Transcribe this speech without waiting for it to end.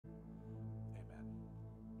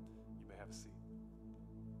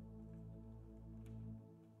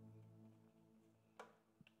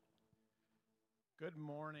Good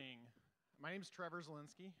morning. My name is Trevor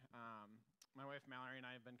Zielinski. My wife Mallory and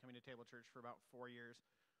I have been coming to Table Church for about 4 years.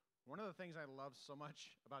 One of the things I love so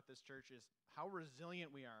much about this church is how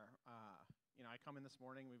resilient we are. I come in this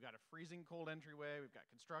morning, we've got a freezing cold entryway, we've got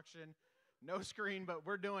construction, no screen, but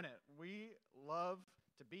we're doing it. We love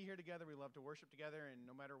to be here together, we love to worship together, and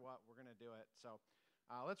no matter what, we're going to do it. So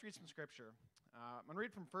let's read some scripture. I'm going to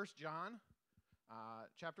read from 1 John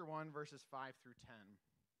chapter 1, verses 5 through 10.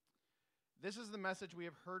 This is the message we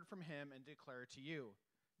have heard from him and declare to you.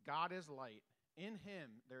 God is light. In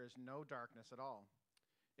him there is no darkness at all.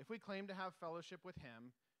 If we claim to have fellowship with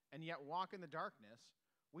him and yet walk in the darkness,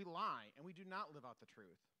 we lie and we do not live out the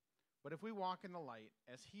truth. But if we walk in the light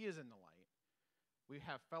as he is in the light, we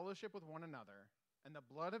have fellowship with one another, and the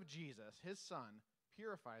blood of Jesus, his son,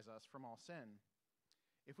 purifies us from all sin.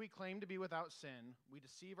 If we claim to be without sin, we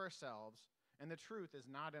deceive ourselves, and the truth is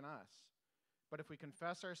not in us. But if we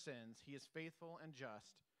confess our sins, he is faithful and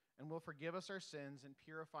just, and will forgive us our sins and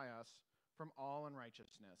purify us from all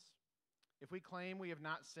unrighteousness. If we claim we have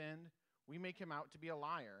not sinned, we make him out to be a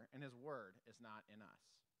liar, and his word is not in us.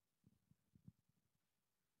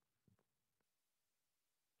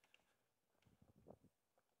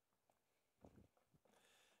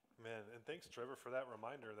 Man, and thanks, Trevor, for that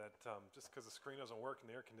reminder that just because the screen doesn't work and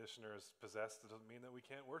the air conditioner is possessed, it doesn't mean that we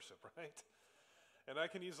can't worship, right? And I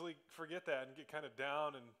can easily forget that and get kind of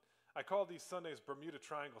down. And I call these Sundays Bermuda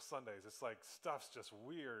Triangle Sundays. It's like stuff's just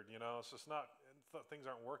weird, It's just not, things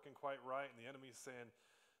aren't working quite right. And the enemy's saying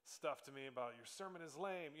stuff to me about your sermon is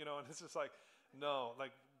lame, And it's just like, no,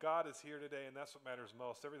 like God is here today, and that's what matters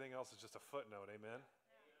most. Everything else is just a footnote. Amen?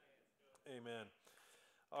 Amen.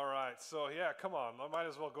 All right. So, yeah, come on. I might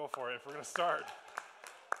as well go for it if we're going to start.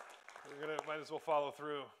 Might as well follow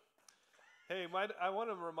through. Hey, I want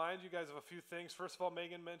to remind you guys of a few things. First of all,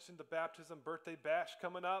 Megan mentioned the baptism birthday bash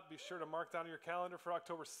coming up. Be sure to mark down your calendar for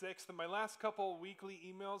October 6th. And my last couple weekly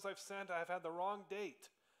emails I've sent, I've had the wrong date.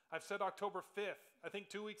 I've said October 5th, I think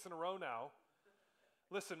 2 weeks in a row now.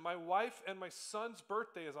 Listen, my wife and my son's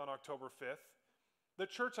birthday is on October 5th. The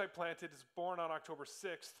church I planted is born on October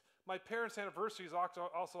 6th. My parents' anniversary is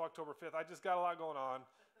also October 5th. I just got a lot going on,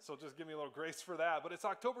 so just give me a little grace for that. But it's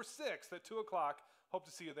October 6th at 2 o'clock. Hope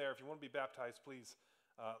to see you there. If you want to be baptized, please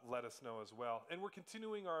let us know as well. And we're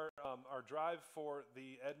continuing our drive for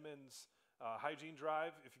the Edmonds hygiene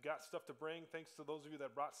drive. If you got stuff to bring, thanks to those of you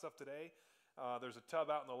that brought stuff today. There's a tub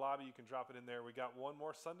out in the lobby. You can drop it in there. We got one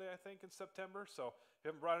more Sunday, I think, in September. So if you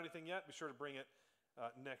haven't brought anything yet, be sure to bring it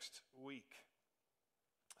next week.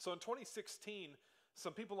 So in 2016,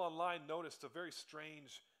 some people online noticed a very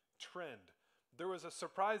strange trend. There was a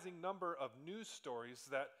surprising number of news stories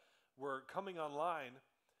that were coming online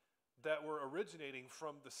that were originating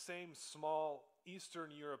from the same small Eastern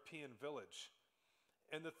European village.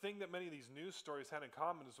 And the thing that many of these news stories had in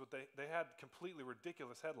common is they had completely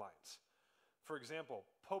ridiculous headlines. For example,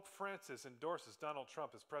 Pope Francis endorses Donald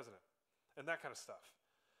Trump as president, and that kind of stuff.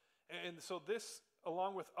 And so this,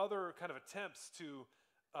 along with other kind of attempts to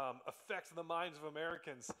affect the minds of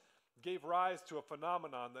Americans, gave rise to a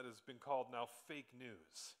phenomenon that has been called now fake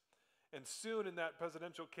news. And soon in that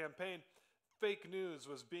presidential campaign, fake news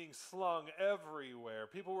was being slung everywhere.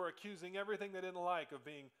 People were accusing everything they didn't like of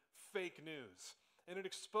being fake news. And it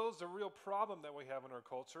exposed a real problem that we have in our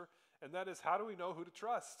culture, and that is, how do we know who to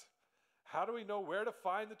trust? How do we know where to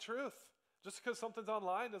find the truth? Just because something's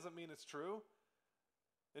online doesn't mean it's true.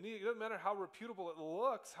 And it doesn't matter how reputable it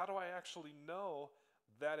looks, how do I actually know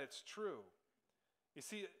that it's true? You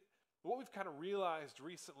see, what we've kind of realized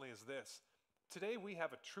recently is this. Today we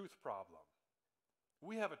have a truth problem.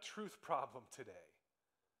 We have a truth problem today.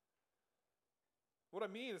 What I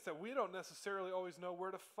mean is that we don't necessarily always know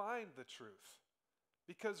where to find the truth.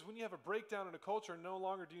 Because when you have a breakdown in a culture, no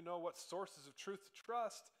longer do you know what sources of truth to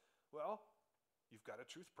trust, well, you've got a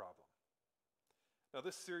truth problem. Now,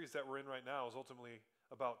 this series that we're in right now is ultimately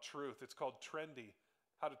about truth. It's called Trendy,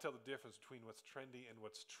 how to tell the difference between what's trendy and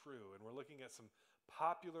what's true. And we're looking at some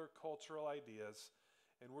popular cultural ideas.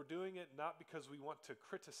 And we're doing it not because we want to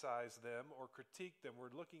criticize them or critique them.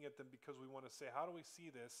 We're looking at them because we want to say, how do we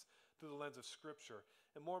see this through the lens of Scripture?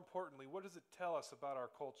 And more importantly, what does it tell us about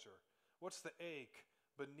our culture? What's the ache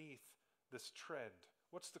beneath this trend?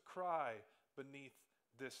 What's the cry beneath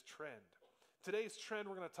this trend? Today's trend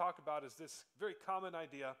we're going to talk about is this very common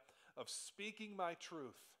idea of speaking my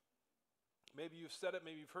truth. Maybe you've said it,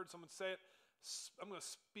 maybe you've heard someone say it. I'm going to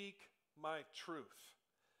speak my truth.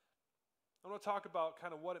 I want to talk about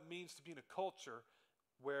kind of what it means to be in a culture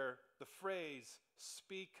where the phrase,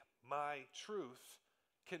 speak my truth,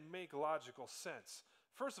 can make logical sense.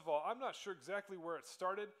 First of all, I'm not sure exactly where it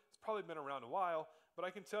started. It's probably been around a while, but But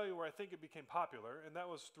I can tell you where I think it became popular, and that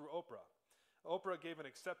was through Oprah. Oprah gave an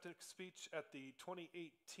acceptance speech at the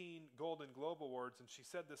 2018 Golden Globe Awards, and she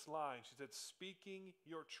said this line. She said, "Speaking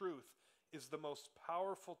your truth is the most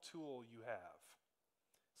powerful tool you have."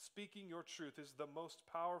 Speaking your truth is the most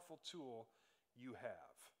powerful tool you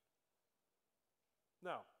have.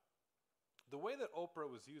 Now, the way that Oprah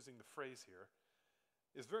was using the phrase here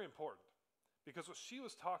is very important, because what she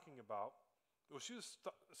was talking about, she was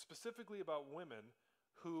specifically about women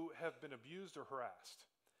who have been abused or harassed.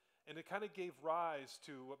 And it kind of gave rise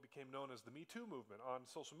to what became known as the Me Too movement on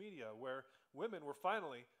social media, where women were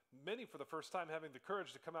finally, many for the first time, having the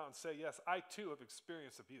courage to come out and say, yes, I too have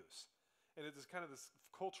experienced abuse. And it is kind of this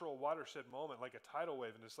cultural watershed moment, like a tidal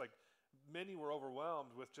wave, and it's like many were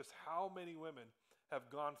overwhelmed with just how many women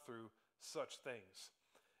have gone through such things.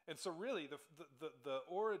 And so really, the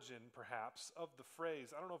origin, perhaps, of the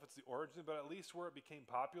phrase, I don't know if it's the origin, but at least where it became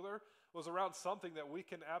popular, was around something that we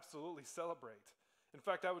can absolutely celebrate. In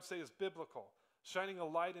fact, I would say is biblical. Shining a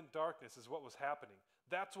light in darkness is what was happening.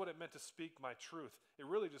 That's what it meant to speak my truth. It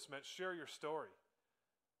really just meant share your story.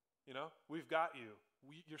 You know, we've got you.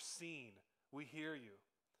 You're seen. We hear you.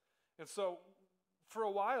 And so for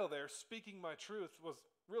a while there, speaking my truth was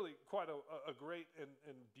really quite a great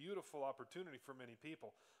and beautiful opportunity for many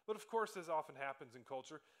people. But of course, as often happens in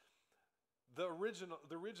culture, the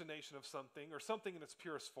origination of something, or something in its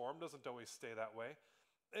purest form, doesn't always stay that way.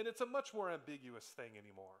 And it's a much more ambiguous thing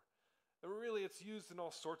anymore. And really, it's used in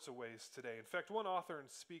all sorts of ways today. In fact, one author and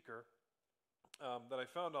speaker that I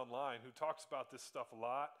found online who talks about this stuff a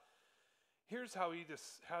lot, here's how he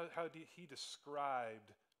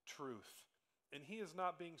described truth. And he is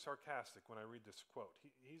not being sarcastic when I read this quote.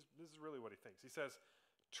 This is really what he thinks. He says,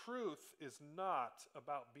 "Truth is not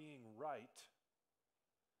about being right.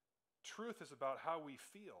 Truth is about how we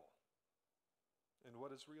feel and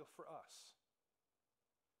what is real for us."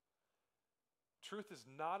 Truth is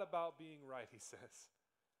not about being right, he says.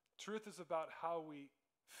 Truth is about how we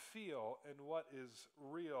feel and what is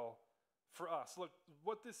real for us. Look,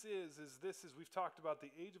 what this is we've talked about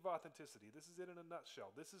the age of authenticity. This is it in a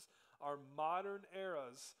nutshell. This is our modern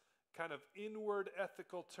era's kind of inward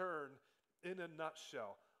ethical turn in a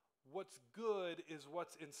nutshell. What's good is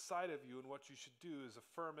what's inside of you, and what you should do is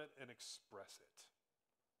affirm it and express it.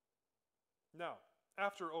 Now,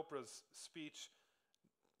 after Oprah's speech,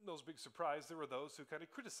 no big surprise, there were those who kind of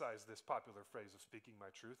criticized this popular phrase of speaking my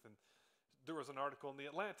truth. And there was an article in The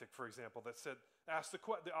Atlantic, for example, that said, asked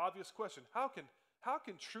the obvious question, how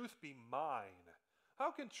can truth be mine? How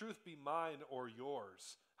can truth be mine or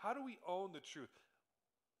yours? How do we own the truth?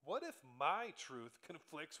 What if my truth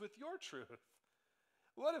conflicts with your truth?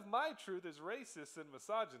 What if my truth is racist and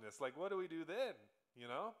misogynist? Like, what do we do then, you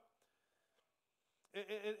know?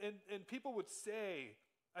 And people would say,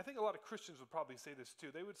 I think a lot of Christians would probably say this too.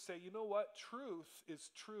 They would say, you know what? Truth is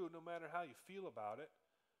true no matter how you feel about it.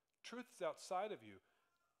 Truth is outside of you.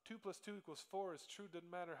 2 + 2 = 4 is true, doesn't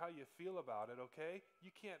matter how you feel about it, okay?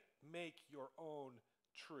 You can't make your own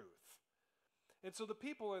truth. And so the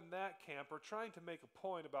people in that camp are trying to make a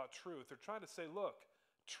point about truth. They're trying to say, look,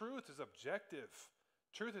 truth is objective.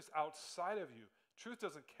 Truth is outside of you. Truth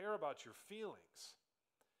doesn't care about your feelings.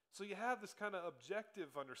 So you have this kind of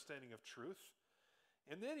objective understanding of truth.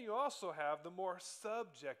 And then you also have the more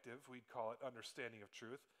subjective, we'd call it, understanding of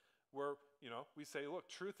truth, where, we say, look,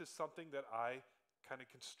 truth is something that I kind of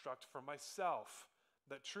construct for myself.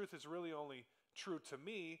 That truth is really only true to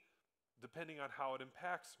me depending on how it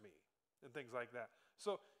impacts me and things like that.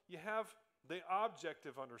 So you have the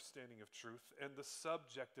objective understanding of truth and the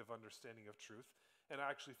subjective understanding of truth. And I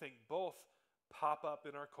actually think both pop up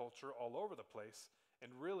in our culture all over the place.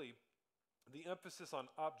 And really, the emphasis on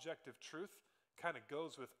objective truth kind of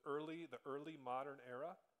goes with the early modern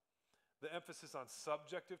era. The emphasis on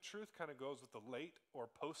subjective truth kind of goes with the late or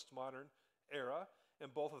postmodern era.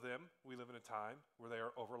 And both of them, we live in a time where they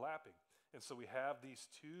are overlapping. And so we have these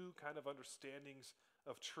two kind of understandings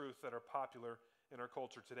of truth that are popular in our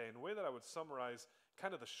culture today. And the way that I would summarize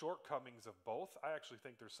kind of the shortcomings of both, I actually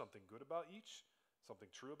think there's something good about each, something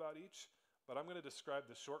true about each, but I'm going to describe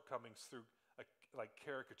the shortcomings through like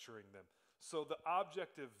caricaturing them. So the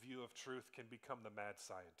objective view of truth can become the mad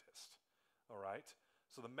scientist, all right?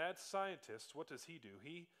 So the mad scientist, what does he do?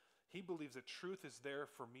 He believes that truth is there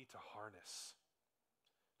for me to harness.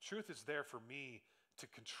 Truth is there for me to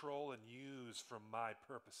control and use for my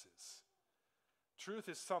purposes. Truth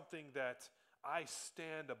is something that I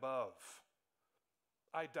stand above.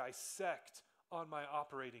 I dissect on my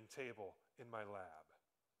operating table in my lab.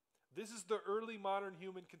 This is the early modern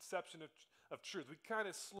human conception of truth. We kind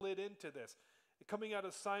of slid into this. Coming out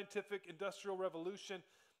of the scientific industrial revolution,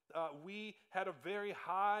 we had a very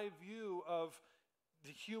high view of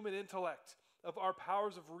the human intellect, of our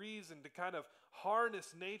powers of reason to kind of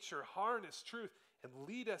harness nature, harness truth, and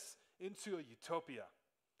lead us into a utopia.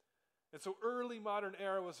 And so early modern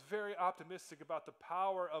era was very optimistic about the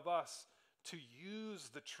power of us to use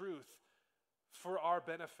the truth for our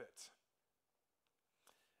benefit.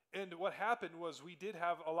 And what happened was we did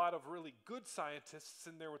have a lot of really good scientists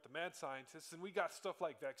in there with the mad scientists, and we got stuff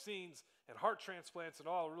like vaccines and heart transplants and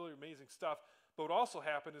all really amazing stuff. But what also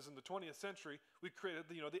happened is in the 20th century, we created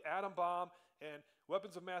the atom bomb and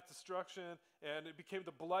weapons of mass destruction, and it became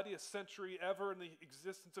the bloodiest century ever in the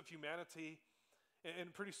existence of humanity.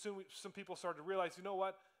 And pretty soon some people started to realize, you know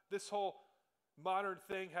what, this whole modern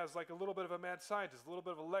thing has like a little bit of a mad scientist, a little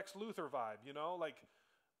bit of a Lex Luthor vibe, like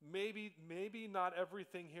maybe not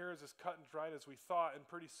everything here is as cut and dried as we thought. And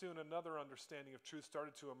pretty soon another understanding of truth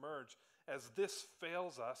started to emerge. As this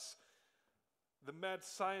fails us, the mad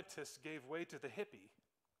scientist gave way to the hippie.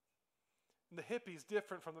 And the hippie's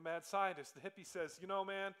different from the mad scientist. The hippie says,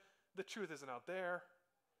 man, the truth isn't out there,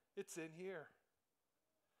 it's in here.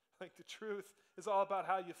 Like the truth is all about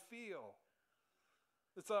how you feel.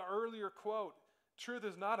 It's our earlier quote. Truth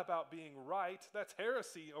is not about being right. That's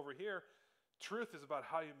heresy over here. Truth is about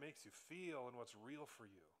how it makes you feel and what's real for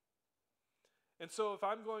you. And so if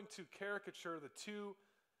I'm going to caricature the two,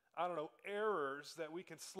 errors that we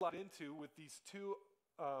can slide into with these two,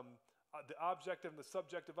 the objective and the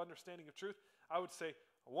subjective understanding of truth, I would say,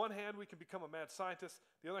 on one hand, we can become a mad scientist.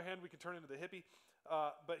 The other hand, we can turn into the hippie.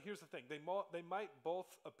 But here's the thing. They might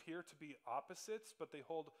both appear to be opposites, but they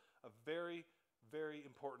hold a very, very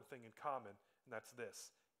important thing in common, and that's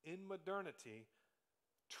this. In modernity,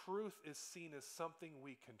 truth is seen as something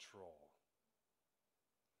we control.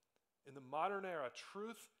 In the modern era,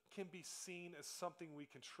 truth can be seen as something we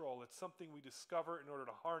control. It's something we discover in order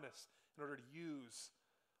to harness, in order to use,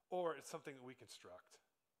 or it's something that we construct.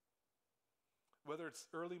 Whether it's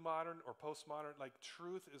early modern or postmodern,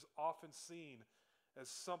 truth is often seen as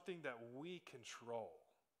something that we control.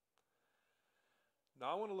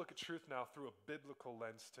 Now I want to look at truth now through a biblical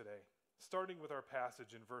lens today. Starting with our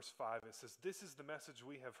passage in verse 5, it says, "This is the message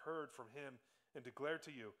we have heard from him and declared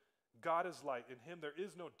to you. God is light. In him there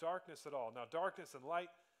is no darkness at all." Now darkness and light,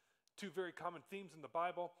 two very common themes in the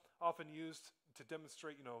Bible, often used to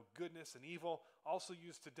demonstrate, goodness and evil, also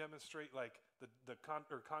used to demonstrate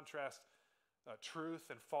contrast truth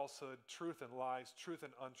and falsehood, truth and lies, truth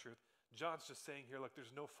and untruth. John's just saying here, look,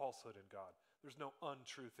 there's no falsehood in God. There's no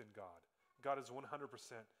untruth in God. God is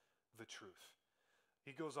 100% the truth.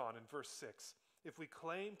 He goes on in verse 6, "If we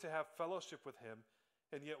claim to have fellowship with him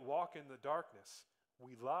and yet walk in the darkness,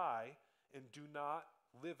 we lie and do not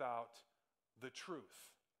live out the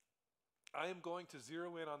truth." I am going to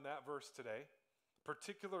zero in on that verse today,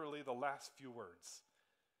 particularly the last few words.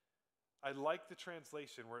 I like the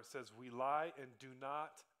translation where it says, "We lie and do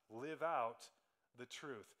not live out the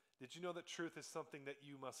truth." Did you know that truth is something that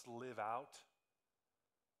you must live out?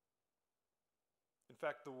 In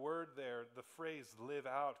fact, the word there, the phrase live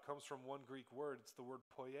out, comes from one Greek word. It's the word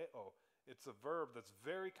poieo. It's a verb that's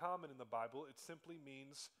very common in the Bible. It simply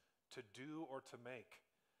means to do or to make.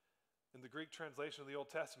 In the Greek translation of the Old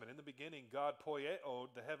Testament, in the beginning, God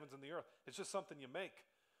poieoed the heavens and the earth. It's just something you make.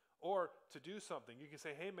 Or to do something. You can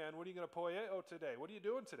say, "Hey man, what are you going to poieo today? What are you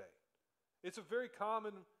doing today?" It's a very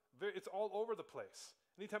common, it's all over the place.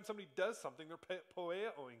 Anytime somebody does something, they're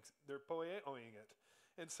poieoing it.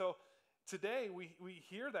 And so today we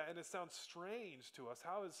hear that and it sounds strange to us.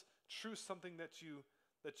 How is truth something that you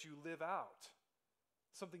live out?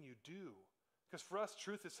 Something you do. Because for us,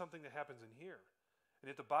 truth is something that happens in here. And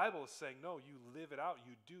yet the Bible is saying, no, you live it out,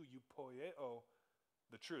 you do, you poieo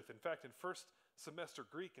the truth. In fact, in first semester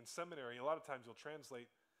Greek in seminary, a lot of times you'll translate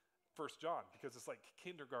 1 John because it's like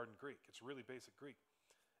kindergarten Greek. It's really basic Greek.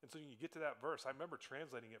 And so when you get to that verse, I remember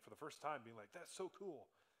translating it for the first time being like, that's so cool.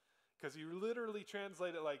 Because you literally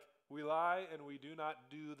translate it like, we lie and we do not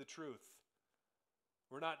do the truth.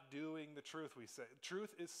 We're not doing the truth, we say.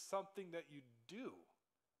 Truth is something that you do,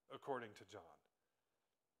 according to John.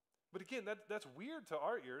 But again, that's weird to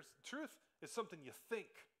our ears. Truth is something you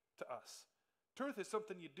think to us. Truth is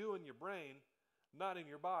something you do in your brain, not in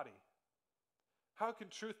your body. How can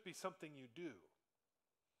truth be something you do?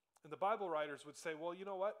 And the Bible writers would say, well, you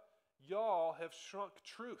know what? Y'all have shrunk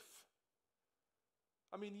truth.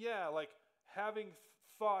 I mean, yeah, like having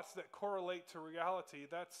thoughts that correlate to reality,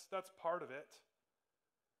 that's part of it.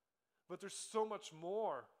 But there's so much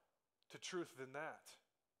more to truth than that.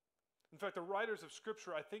 In fact, the writers of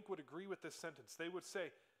Scripture, I think, would agree with this sentence. They would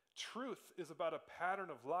say, truth is about a pattern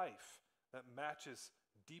of life that matches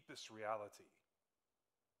deepest reality.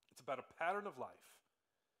 It's about a pattern of life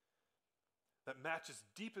that matches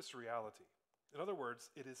deepest reality. In other words,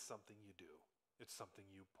 it is something you do. It's something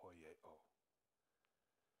you poieo.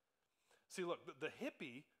 See, look, the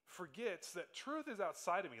hippie forgets that truth is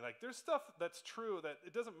outside of me. Like, there's stuff that's true that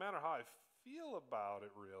it doesn't matter how I feel about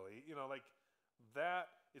it, really. Like that,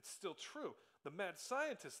 it's still true. The mad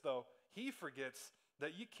scientist, though, he forgets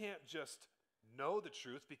that you can't just know the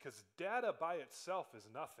truth because data by itself is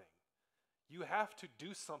nothing. You have to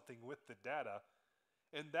do something with the data,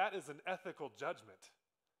 and that is an ethical judgment.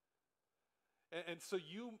 And so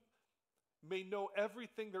you may know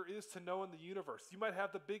everything there is to know in the universe. You might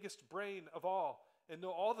have the biggest brain of all and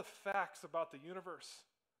know all the facts about the universe.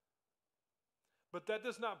 But that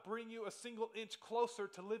does not bring you a single inch closer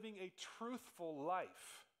to living a truthful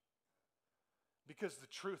life, because the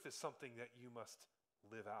truth is something that you must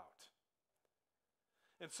live out.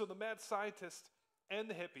 And so the mad scientist and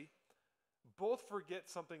the hippie both forget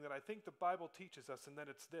something that I think the Bible teaches us, and that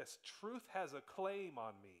it's this: truth has a claim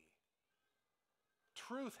on me.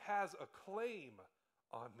 Truth has a claim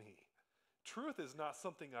on me. Truth is not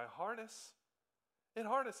something I harness. It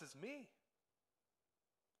harnesses me.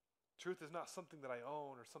 Truth is not something that I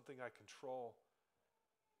own or something I control.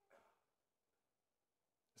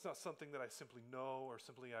 It's not something that I simply know or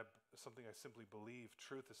something I simply believe.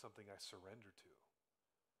 Truth is something I surrender to.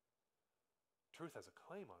 Truth has a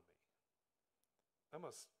claim on me. I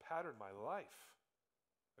must pattern my life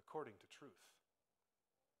according to truth.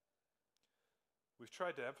 We've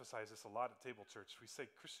tried to emphasize this a lot at Table Church. We say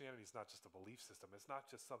Christianity is not just a belief system. It's not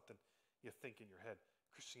just something you think in your head.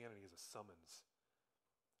 Christianity is a summons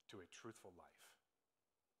to a truthful life.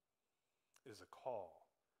 It is a call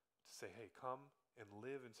to say, hey, come and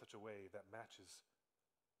live in such a way that matches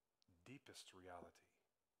deepest reality.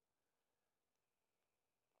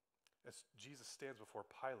 As Jesus stands before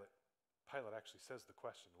Pilate, Pilate actually says the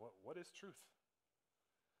question, what is truth?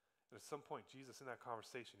 And at some point, Jesus, in that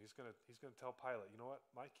conversation, he's going to tell Pilate, you know what?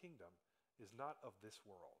 My kingdom is not of this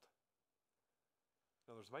world.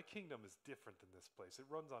 In other words, my kingdom is different than this place. It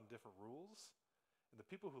runs on different rules, and the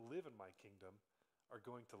people who live in my kingdom are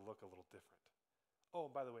going to look a little different. Oh,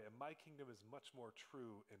 and by the way, and my kingdom is much more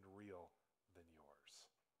true and real than yours.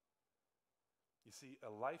 You see, a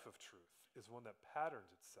life of truth is one that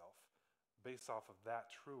patterns itself based off of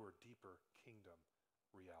that truer, deeper kingdom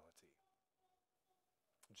reality.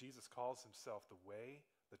 Jesus calls himself the way,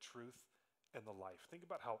 the truth, and the life. Think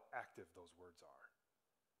about how active those words are.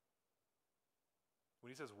 When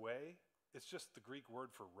he says way, it's just the Greek word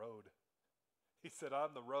for road. He said,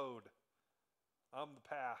 I'm the road. I'm the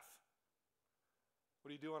path. What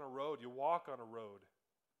do you do on a road? You walk on a road.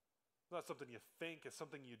 It's not something you think, it's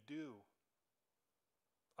something you do.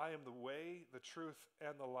 I am the way, the truth,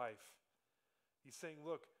 and the life. He's saying,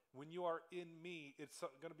 look, when you are in me, it's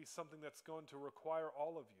going to be something that's going to require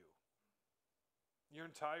all of you. Your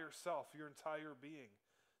entire self, your entire being.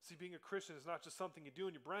 See, being a Christian is not just something you do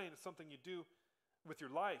in your brain, it's something you do with your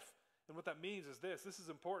life. And what that means is this is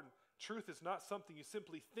important. Truth is not something you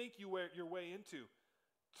simply think your way into.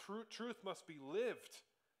 Truth must be lived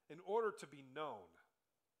in order to be known.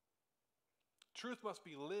 Truth must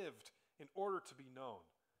be lived in order to be known.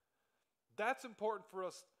 That's important for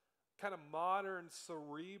us kind of modern,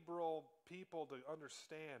 cerebral people to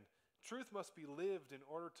understand. Truth must be lived in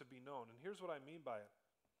order to be known. And here's what I mean by it.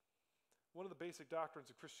 One of the basic doctrines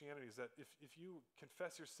of Christianity is that if you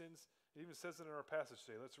confess your sins, it even says it in our passage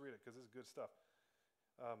today. Let's read it because this is good stuff.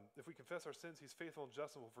 If we confess our sins, he's faithful and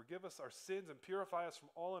just and will forgive us our sins and purify us from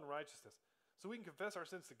all unrighteousness. So we can confess our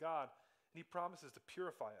sins to God, and he promises to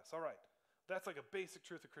purify us. All right, that's like a basic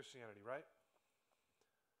truth of Christianity, right?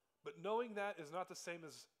 But knowing that is not the same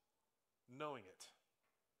as knowing it.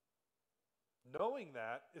 Knowing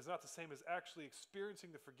that is not the same as actually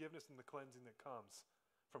experiencing the forgiveness and the cleansing that comes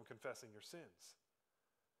from confessing your sins.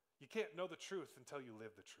 You can't know the truth until you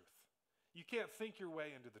live the truth. You can't think your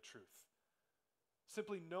way into the truth.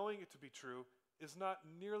 Simply knowing it to be true is not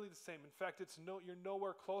nearly the same. In fact, you're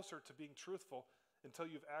nowhere closer to being truthful until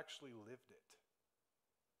you've actually lived it.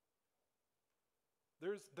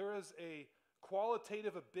 There is a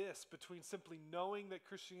qualitative abyss between simply knowing that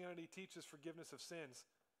Christianity teaches forgiveness of sins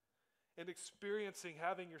and experiencing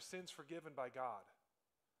having your sins forgiven by God.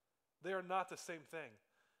 They are not the same thing.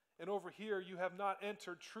 And over here, you have not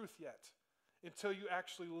entered truth yet until you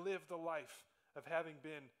actually live the life of having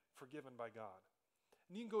been forgiven by God.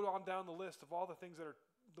 And you can go on down the list of all the things that are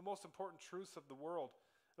the most important truths of the world,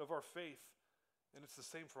 of our faith, and it's the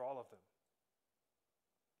same for all of them.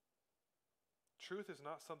 Truth is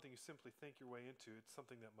not something you simply think your way into. It's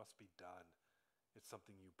something that must be done. It's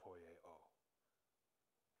something you poieo.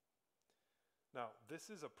 Now, this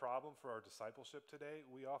is a problem for our discipleship today.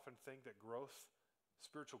 We often think that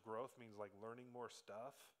spiritual growth means like learning more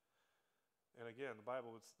stuff. And again, the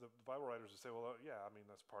Bible writers would say, well, yeah, I mean,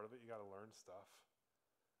 that's part of it. You got to learn stuff.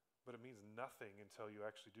 But it means nothing until you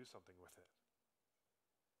actually do something with it.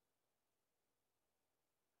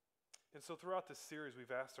 And so throughout this series,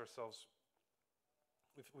 we've asked ourselves,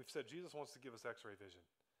 we've said Jesus wants to give us x-ray vision.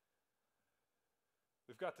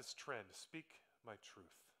 We've got this trend, speak my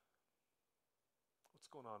truth.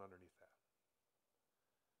 What's going on underneath that?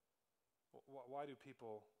 Why do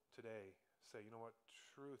people today say, you know what,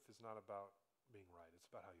 truth is not about being right,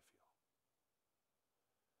 it's about how you feel?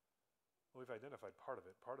 Well, we've identified part of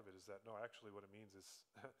it. Part of it is that, no, actually what it means is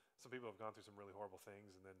some people have gone through some really horrible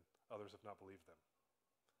things and then others have not believed them.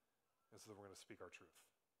 And so we're going to speak our truth.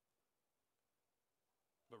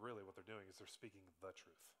 But really what they're doing is they're speaking the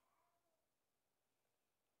truth.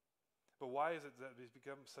 But why is it that it's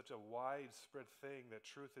become such a widespread thing that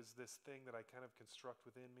truth is this thing that I kind of construct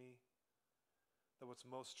within me? That what's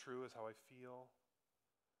most true is how I feel?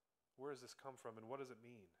 Where does this come from and what does it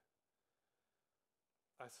mean?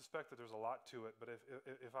 I suspect that there's a lot to it, but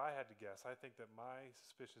if I had to guess, I think that my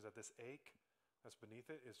suspicion is that this ache that's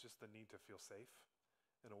beneath it is just the need to feel safe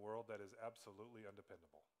in a world that is absolutely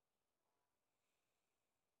undependable.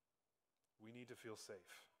 We need to feel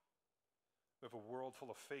safe. We have a world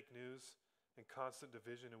full of fake news and constant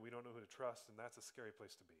division, and we don't know who to trust, and that's a scary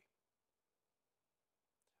place to be.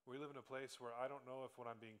 We live in a place where I don't know if what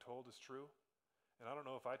I'm being told is true, and I don't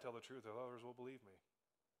know if I tell the truth if others will believe me.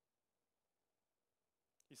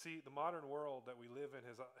 You see, the modern world that we live in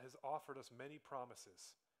has offered us many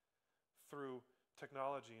promises through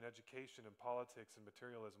technology and education and politics and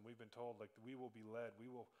materialism. We've been told like we will be led, we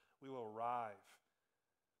will arrive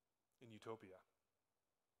in utopia.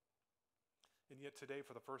 And yet today,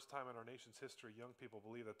 for the first time in our nation's history, young people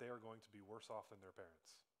believe that they are going to be worse off than their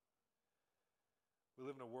parents. We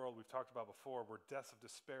live in a world we've talked about before where deaths of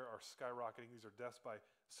despair are skyrocketing. These are deaths by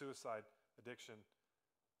suicide, addiction,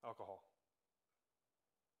 alcohol.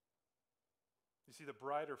 You see, the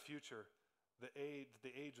brighter future, the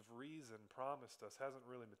age of reason promised us hasn't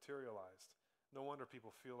really materialized. No wonder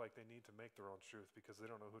people feel like they need to make their own truth because they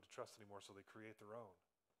don't know who to trust anymore, so they create their own.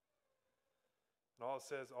 And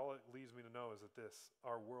all it leads me to know is that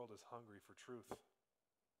our world is hungry for truth.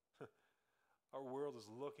 Our world is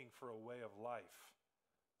looking for a way of life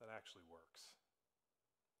that actually works,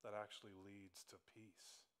 that actually leads to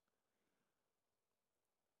peace.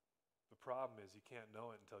 The problem is you can't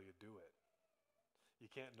know it until you do it. You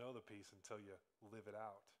can't know the peace until you live it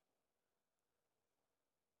out.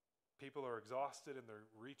 People are exhausted and they're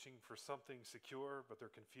reaching for something secure, but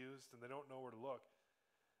they're confused and they don't know where to look.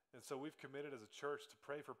 And so we've committed as a church to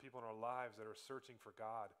pray for people in our lives that are searching for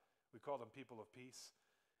God. We call them people of peace.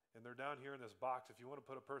 And they're down here in this box. If you want to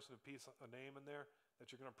put a person of peace, a name in there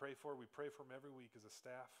that you're going to pray for, we pray for them every week as a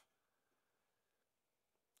staff.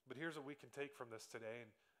 But here's what we can take from this today.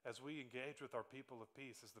 And as we engage with our people of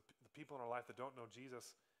peace, as the people in our life that don't know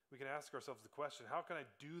Jesus, we can ask ourselves the question, how can I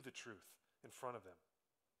do the truth in front of them?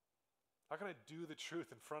 How can I do the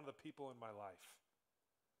truth in front of the people in my life?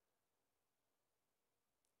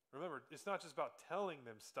 Remember, it's not just about telling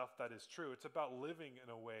them stuff that is true. It's about living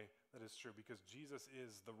in a way that is true because Jesus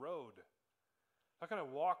is the road. How can I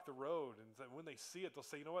walk the road? And when they see it, they'll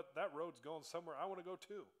say, you know what? That road's going somewhere I want to go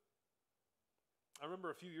too. I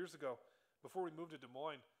remember a few years ago, before we moved to Des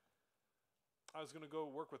Moines, I was going to go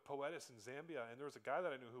work with Poetis in Zambia, and there was a guy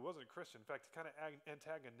that I knew who wasn't a Christian. In fact, kind of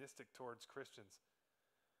antagonistic towards Christians.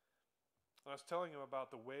 And I was telling him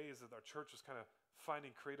about the ways that our church was kind of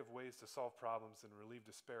finding creative ways to solve problems and relieve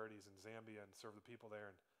disparities in Zambia and serve the people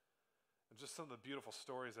there. And just some of the beautiful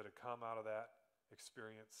stories that had come out of that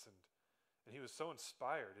experience. And he was so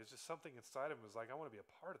inspired. It's just something inside of him was like, I want to be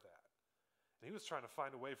a part of that. And he was trying to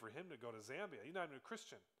find a way for him to go to Zambia. He's not even a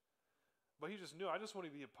Christian. But he just knew, I just want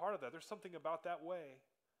to be a part of that. There's something about that way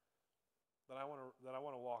that I want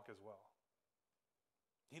to walk as well.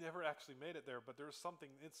 He never actually made it there, but there was something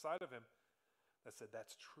inside of him that said,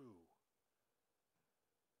 that's true.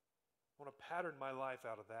 I want to pattern my life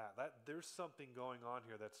out of that. There's something going on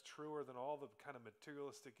here that's truer than all the kind of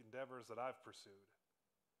materialistic endeavors that I've pursued.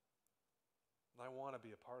 And I want to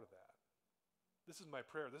be a part of that. This is my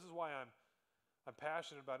prayer. This is why I'm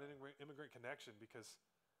passionate about immigrant connection because,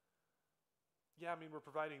 yeah, I mean, we're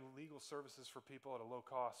providing legal services for people at a low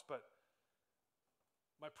cost, but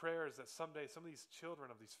my prayer is that someday some of these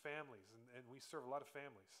children of these families, and we serve a lot of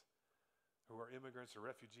families who are immigrants or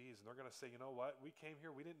refugees, and they're going to say, you know what, we came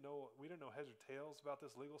here, we didn't know heads or tails about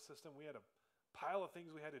this legal system. We had a pile of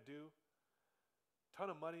things we had to do, a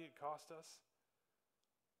ton of money it cost us.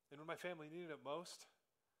 And when my family needed it most,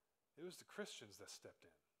 it was the Christians that stepped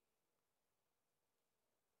in.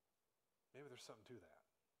 Maybe there's something to that.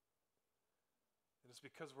 And it's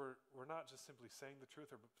because we're not just simply saying the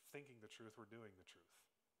truth or thinking the truth, we're doing the truth.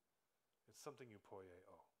 It's something you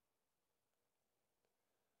poieo.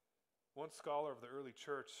 One scholar of the early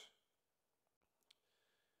church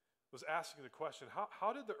was asking the question,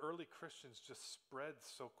 how did the early Christians just spread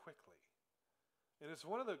so quickly? And it's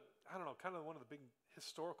one of the, kind of one of the big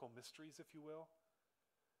historical mysteries, if you will.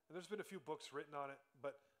 And there's been a few books written on it,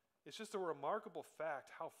 but it's just a remarkable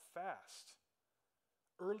fact how fast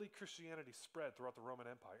early Christianity spread throughout the Roman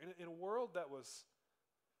Empire. In a world that was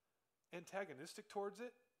antagonistic towards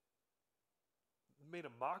it, made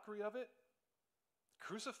a mockery of it,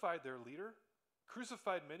 crucified their leader,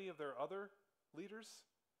 crucified many of their other leaders.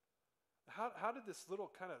 How did this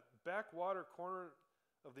little kind of backwater corner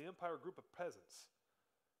of the empire group of peasants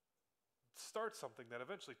start something that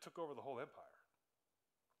eventually took over the whole empire?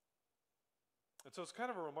 And so it's kind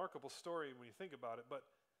of a remarkable story when you think about it, but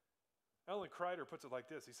Alan Kreider puts it like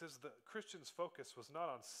this. He says the Christians' focus was not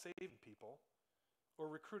on saving people or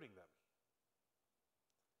recruiting them.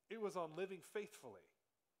 It was on living faithfully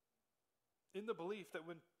in the belief that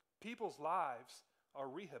when people's lives are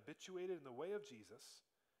rehabituated in the way of Jesus,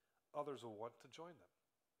 others will want to join them.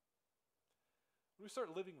 When we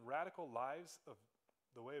start living radical lives of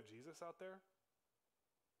the way of Jesus out there,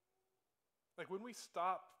 like when we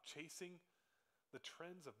stop chasing the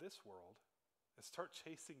trends of this world and start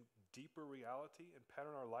chasing deeper reality and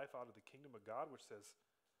pattern our life out of the kingdom of God, which says,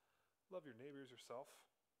 love your neighbor as yourself,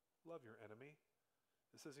 love your enemy.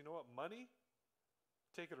 It says, you know what, money,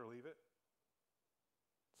 take it or leave it.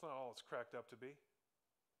 It's not all it's cracked up to be.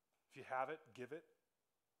 If you have it, give it.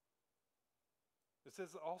 It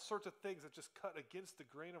says all sorts of things that just cut against the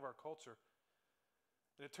grain of our culture.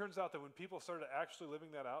 And it turns out that when people started actually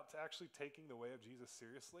living that out, to actually taking the way of Jesus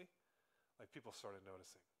seriously, like people started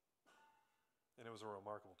noticing. And it was a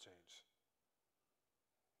remarkable change.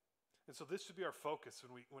 And so this should be our focus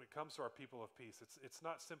when it comes to our people of peace. It's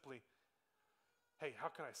not simply, hey, how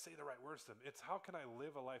can I say the right words to them? It's how can I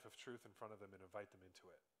live a life of truth in front of them and invite them into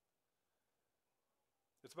it?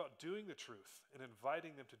 It's about doing the truth and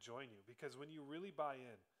inviting them to join you, because when you really buy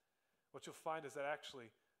in, what you'll find is that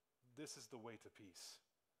actually this is the way to peace.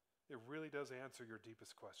 It really does answer your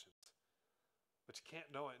deepest questions. But you can't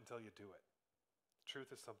know it until you do it.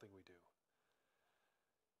 Truth is something we do.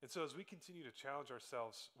 And so as we continue to challenge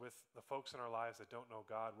ourselves with the folks in our lives that don't know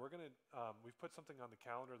God, we've put something on the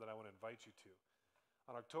calendar that I want to invite you to.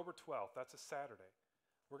 On October 12th, that's a Saturday,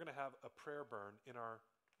 we're going to have a prayer burn in our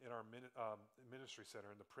ministry center,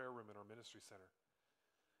 in the prayer room in our ministry center.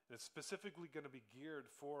 And it's specifically going to be geared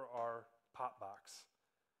for our pop box.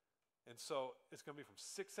 And so it's going to be from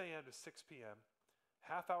 6 a.m. to 6 p.m.,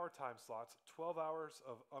 half-hour time slots, 12 hours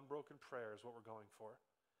of unbroken prayer is what we're going for.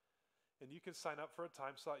 And you can sign up for a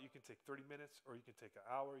time slot. You can take 30 minutes or you can take an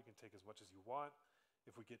hour. You can take as much as you want.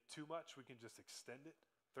 If we get too much, we can just extend it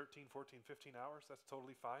 13, 14, 15 hours. That's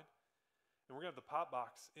totally fine. And we're going to have the pop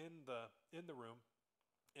box in the room.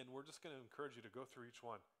 And we're just going to encourage you to go through each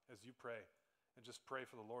one as you pray and just pray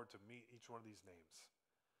for the Lord to meet each one of these names.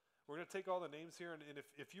 We're going to take all the names here, and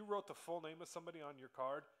if you wrote the full name of somebody on your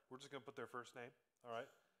card, we're just going to put their first name, all right,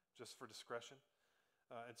 just for discretion.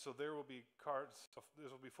 And so there will be cards,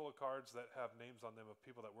 this will be full of cards that have names on them of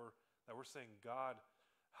people that we're saying, God,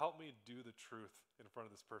 help me do the truth in front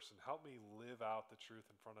of this person. Help me live out the truth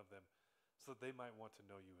in front of them so that they might want to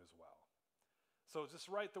know you as well. So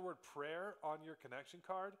just write the word prayer on your connection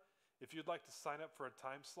card if you'd like to sign up for a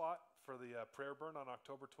time slot for the prayer burn on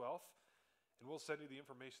October 12th, and we'll send you the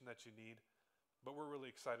information that you need. But we're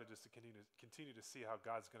really excited just to continue to see how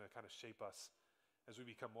God's going to kind of shape us as we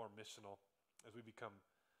become more missional, as we become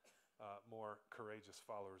more courageous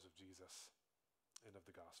followers of Jesus and of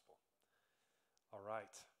the gospel. All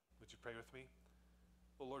right, would you pray with me?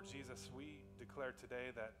 Well, Lord Jesus, we declare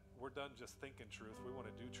today that we're done just thinking truth. We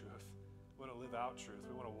want to do truth. We want to live out truth.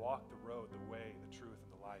 We want to walk the road, the way, the truth, and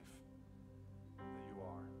the life that you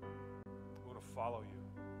are. We want to follow you.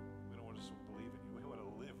 We don't want to just believe in you. We want to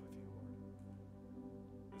live with you, Lord.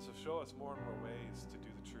 And so show us more and more ways to do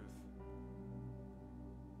the truth.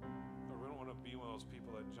 Lord, we don't want to be one of those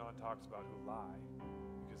people that John talks about who lie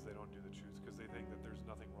because they don't do the truth, because they think that there's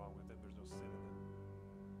nothing wrong with them, there's no sin in them.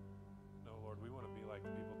 No, Lord, we want to be like the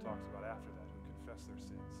people talks about after that, who confess their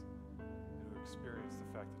sins and who experience the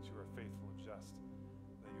fact that you are faithful and just,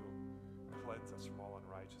 that you will cleanse us from all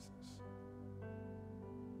unrighteousness.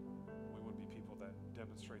 We want to be people that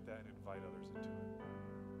demonstrate that and invite others into it.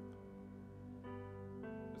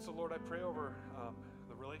 And so, Lord, I pray over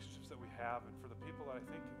the relationships that we have, and for the people that I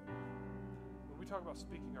think, when we talk about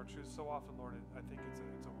speaking our truth, so often, Lord, I think it's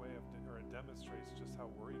a way of, or it demonstrates just how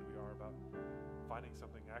worried we are about finding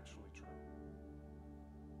something actually true.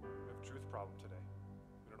 We have a truth problem today.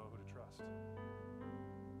 We don't know who to trust.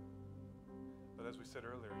 But as we said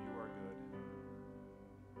earlier, you are good.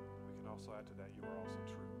 We can also add to that, you are also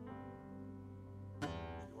true.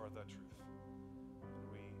 You are the truth. And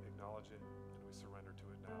we acknowledge it and we surrender to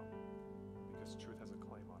it now, because truth has a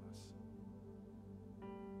claim on us.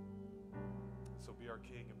 So be our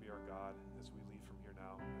King and be our God as we leave from here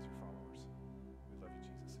now as your followers. We love you,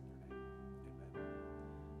 Jesus, in your name. Amen.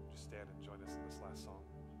 Just stand and join us in this last song.